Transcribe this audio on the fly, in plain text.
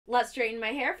Let's straighten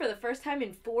my hair for the first time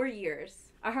in 4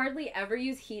 years. I hardly ever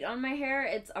use heat on my hair.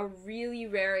 It's a really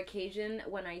rare occasion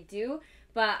when I do,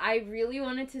 but I really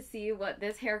wanted to see what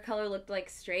this hair color looked like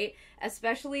straight,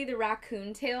 especially the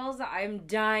raccoon tails. I'm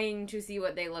dying to see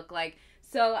what they look like.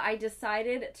 So I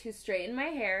decided to straighten my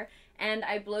hair, and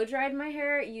I blow dried my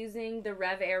hair using the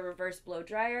Rev Air reverse blow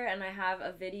dryer, and I have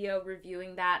a video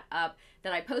reviewing that up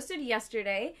that I posted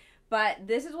yesterday. But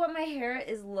this is what my hair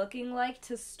is looking like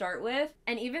to start with.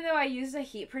 And even though I used a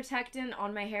heat protectant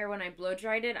on my hair when I blow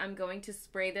dried it, I'm going to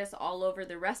spray this all over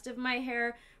the rest of my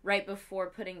hair right before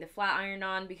putting the flat iron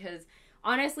on, because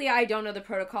honestly, I don't know the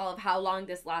protocol of how long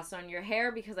this lasts on your hair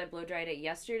because I blow dried it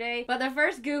yesterday. But the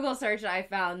first Google search I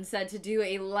found said to do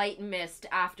a light mist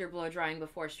after blow drying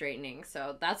before straightening.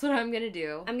 So that's what I'm gonna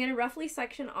do. I'm gonna roughly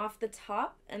section off the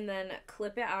top and then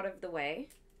clip it out of the way.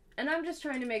 And I'm just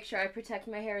trying to make sure I protect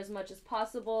my hair as much as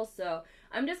possible, so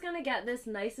I'm just gonna get this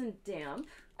nice and damp.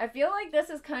 I feel like this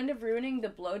is kind of ruining the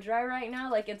blow dry right now,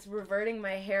 like it's reverting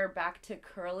my hair back to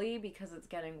curly because it's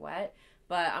getting wet,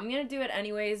 but I'm gonna do it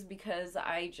anyways because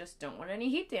I just don't want any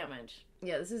heat damage.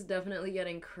 Yeah, this is definitely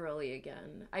getting curly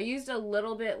again. I used a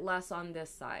little bit less on this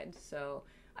side, so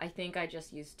I think I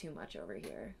just used too much over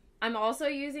here. I'm also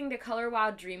using the Color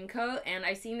Wow Dream Coat, and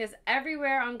I've seen this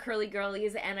everywhere on curly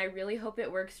girlies, and I really hope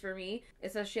it works for me.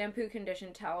 It says shampoo,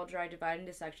 condition, towel, dry, divide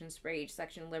into sections, spray each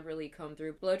section liberally, comb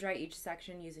through, blow dry each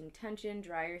section using tension,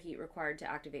 dryer heat required to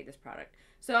activate this product.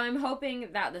 So I'm hoping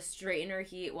that the straightener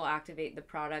heat will activate the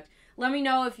product. Let me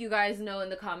know if you guys know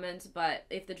in the comments, but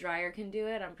if the dryer can do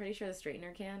it, I'm pretty sure the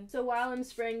straightener can. So while I'm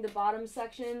spraying the bottom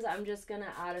sections, I'm just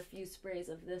gonna add a few sprays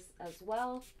of this as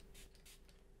well.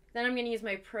 Then I'm going to use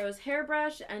my Pro's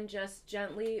hairbrush and just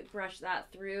gently brush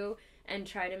that through and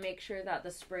try to make sure that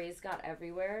the sprays got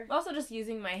everywhere. I'm also just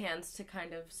using my hands to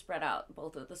kind of spread out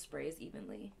both of the sprays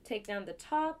evenly. Take down the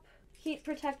top, heat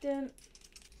protectant,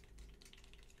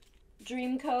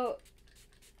 Dream Coat,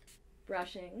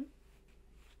 brushing.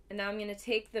 And now I'm going to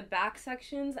take the back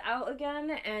sections out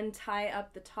again and tie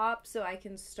up the top so I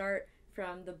can start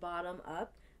from the bottom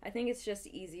up. I think it's just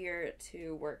easier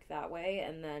to work that way,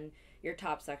 and then your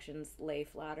top sections lay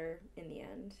flatter in the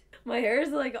end. My hair is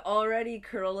like already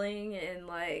curling and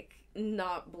like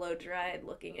not blow dried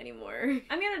looking anymore.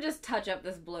 I'm gonna just touch up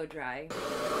this blow dry.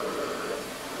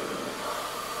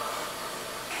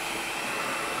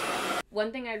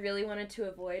 One thing I really wanted to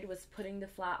avoid was putting the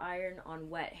flat iron on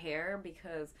wet hair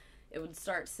because it would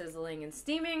start sizzling and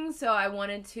steaming, so I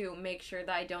wanted to make sure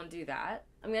that I don't do that.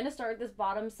 I'm going to start with this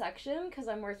bottom section because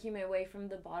I'm working my way from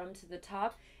the bottom to the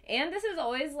top. And this is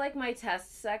always like my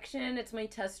test section. It's my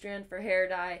test strand for hair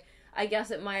dye. I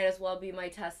guess it might as well be my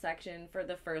test section for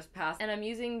the first pass. And I'm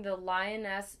using the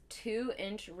Lioness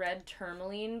 2-inch red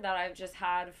tourmaline that I've just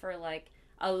had for like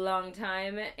a long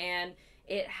time. And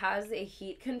it has a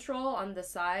heat control on the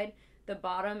side. The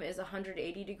bottom is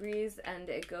 180 degrees and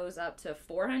it goes up to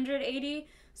 480.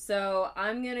 So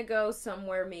I'm gonna go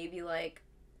somewhere maybe like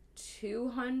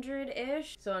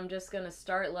 200-ish. So I'm just gonna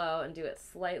start low and do it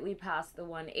slightly past the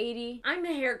 180. I'm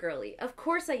a hair girly. Of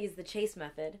course I use the chase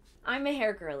method. I'm a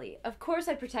hair girly. Of course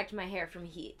I protect my hair from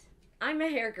heat. I'm a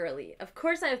hair girly. Of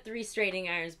course I have 3 straightening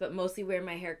irons, but mostly wear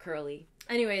my hair curly.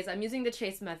 Anyways, I'm using the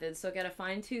chase method, so get a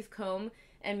fine tooth comb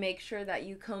and make sure that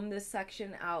you comb this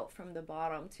section out from the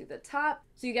bottom to the top.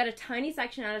 So you get a tiny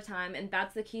section at a time, and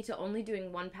that's the key to only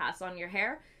doing one pass on your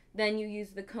hair. Then you use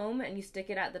the comb and you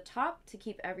stick it at the top to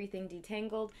keep everything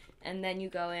detangled, and then you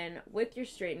go in with your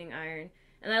straightening iron.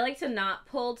 And I like to not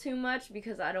pull too much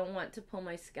because I don't want to pull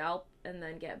my scalp and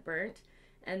then get burnt.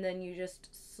 And then you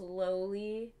just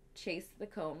slowly chase the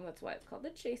comb. That's why it's called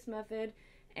the chase method.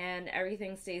 And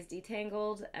everything stays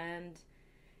detangled, and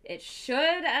it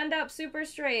should end up super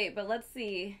straight, but let's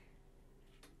see.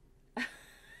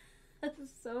 That's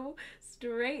so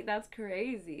straight. That's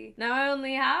crazy. Now I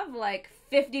only have like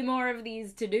 50 more of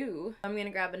these to do. I'm gonna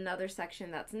grab another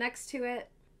section that's next to it,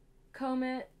 comb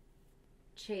it,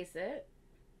 chase it.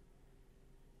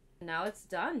 Now it's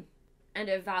done. And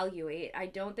evaluate. I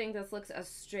don't think this looks as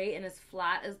straight and as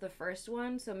flat as the first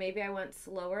one, so maybe I went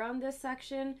slower on this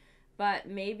section. But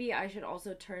maybe I should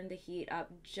also turn the heat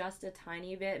up just a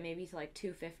tiny bit, maybe to like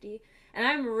 250. And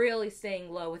I'm really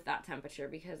staying low with that temperature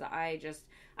because I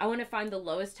want to find the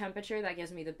lowest temperature that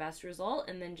gives me the best result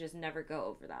and then just never go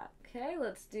over that. Okay,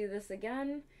 let's do this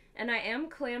again. And I am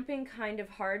clamping kind of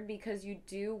hard because you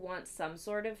do want some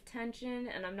sort of tension,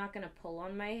 and I'm not going to pull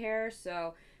on my hair,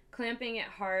 so clamping it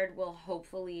hard will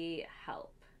hopefully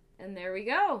help. And there we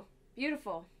go.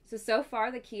 Beautiful. So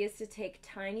far the key is to take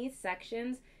tiny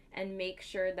sections and make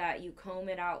sure that you comb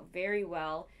it out very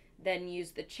well. then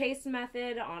use the chase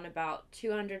method on about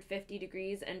 250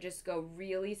 degrees and just go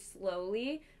really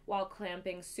slowly while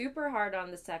clamping super hard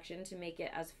on the section to make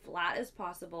it as flat as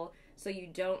possible so you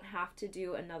don't have to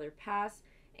do another pass,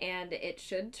 and it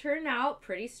should turn out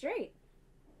pretty straight.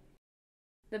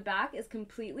 The back is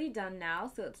completely done now,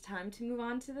 so it's time to move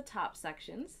on to the top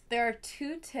sections. There are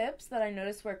 2 tips that I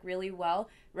noticed work really well.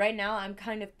 Right now I'm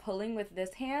kind of pulling with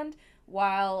this hand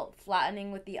while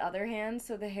flattening with the other hand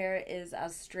so the hair is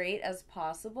as straight as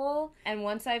possible. And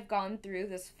once I've gone through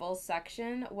this full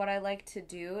section, what I like to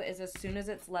do is as soon as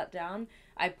it's let down,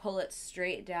 I pull it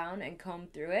straight down and comb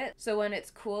through it. So when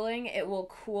it's cooling, it will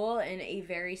cool in a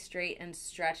very straight and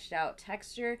stretched out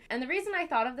texture. And the reason I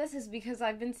thought of this is because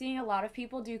I've been seeing a lot of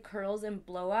people do curls and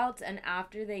blowouts, and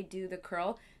after they do the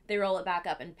curl, they roll it back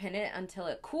up and pin it until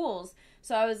it cools.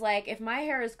 So I was like, if my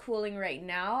hair is cooling right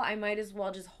now, I might as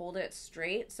well just hold it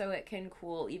straight so it can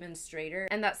cool even straighter.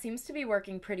 And that seems to be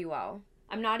working pretty well.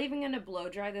 I'm not even going to blow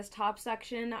dry this top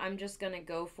section. I'm just going to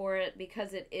go for it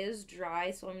because it is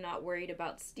dry, so I'm not worried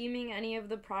about steaming any of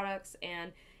the products,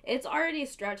 and it's already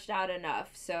stretched out enough.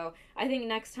 So I think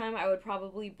next time I would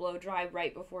probably blow dry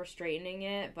right before straightening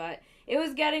it, but it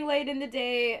was getting late in the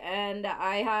day and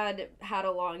I had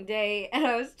a long day and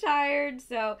I was tired,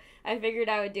 so I figured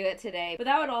I would do it today. But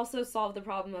that would also solve the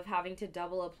problem of having to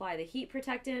double apply the heat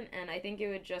protectant, and I think it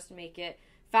would just make it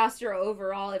faster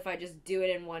overall if I just do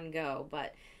it in one go.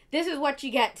 But this is what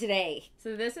you get today.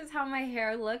 So this is how my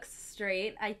hair looks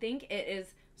straight. I think it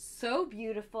is so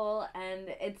beautiful, and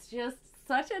it's just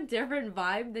such a different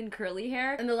vibe than curly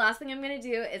hair. And the last thing I'm going to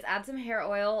do is add some hair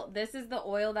oil. This is the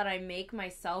oil that I make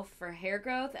myself for hair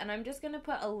growth, and I'm just going to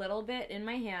put a little bit in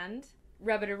my hand,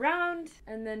 rub it around,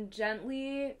 and then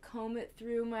gently comb it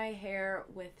through my hair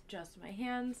with just my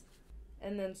hands,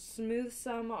 and then smooth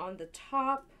some on the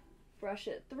top, brush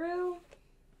it through.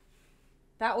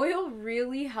 That oil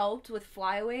really helped with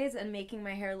flyaways and making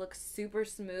my hair look super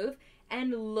smooth.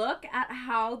 And look at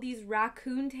how these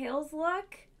raccoon tails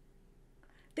look.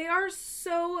 They are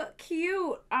so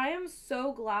cute. I am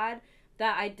so glad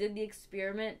that I did the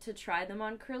experiment to try them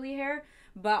on curly hair,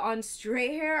 but on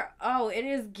straight hair, oh, it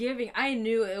is giving. I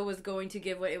knew it was going to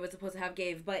give what it was supposed to have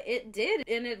gave, but it did,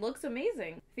 and it looks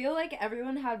amazing. I feel like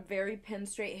everyone had very pin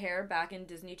straight hair back in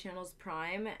Disney Channel's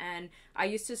prime, and I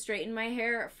used to straighten my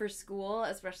hair for school,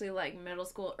 especially like middle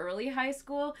school, early high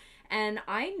school, and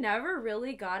I never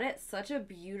really got it such a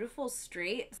beautiful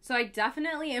straight. So I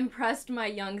definitely impressed my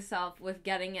young self with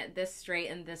getting it this straight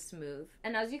and this smooth.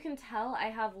 And as you can tell, I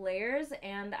have layers,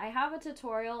 and I have a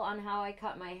tutorial on how I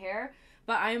cut my hair,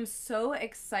 but I am so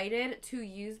excited to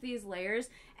use these layers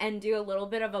and do a little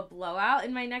bit of a blowout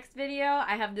in my next video.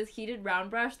 I have this heated round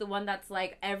brush, the one that's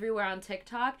like everywhere on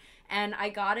TikTok, and I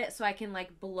got it so I can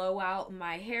like blow out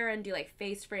my hair and do like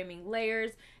face framing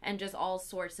layers and just all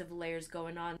sorts of layers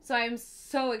going on. So I'm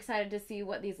so excited to see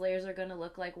what these layers are going to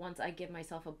look like once I give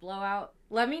myself a blowout.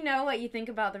 Let me know what you think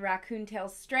about the raccoon tail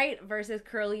straight versus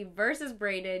curly versus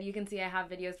braided. You can see I have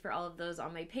videos for all of those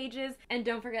on my pages. And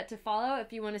don't forget to follow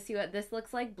if you want to see what this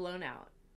looks like blown out.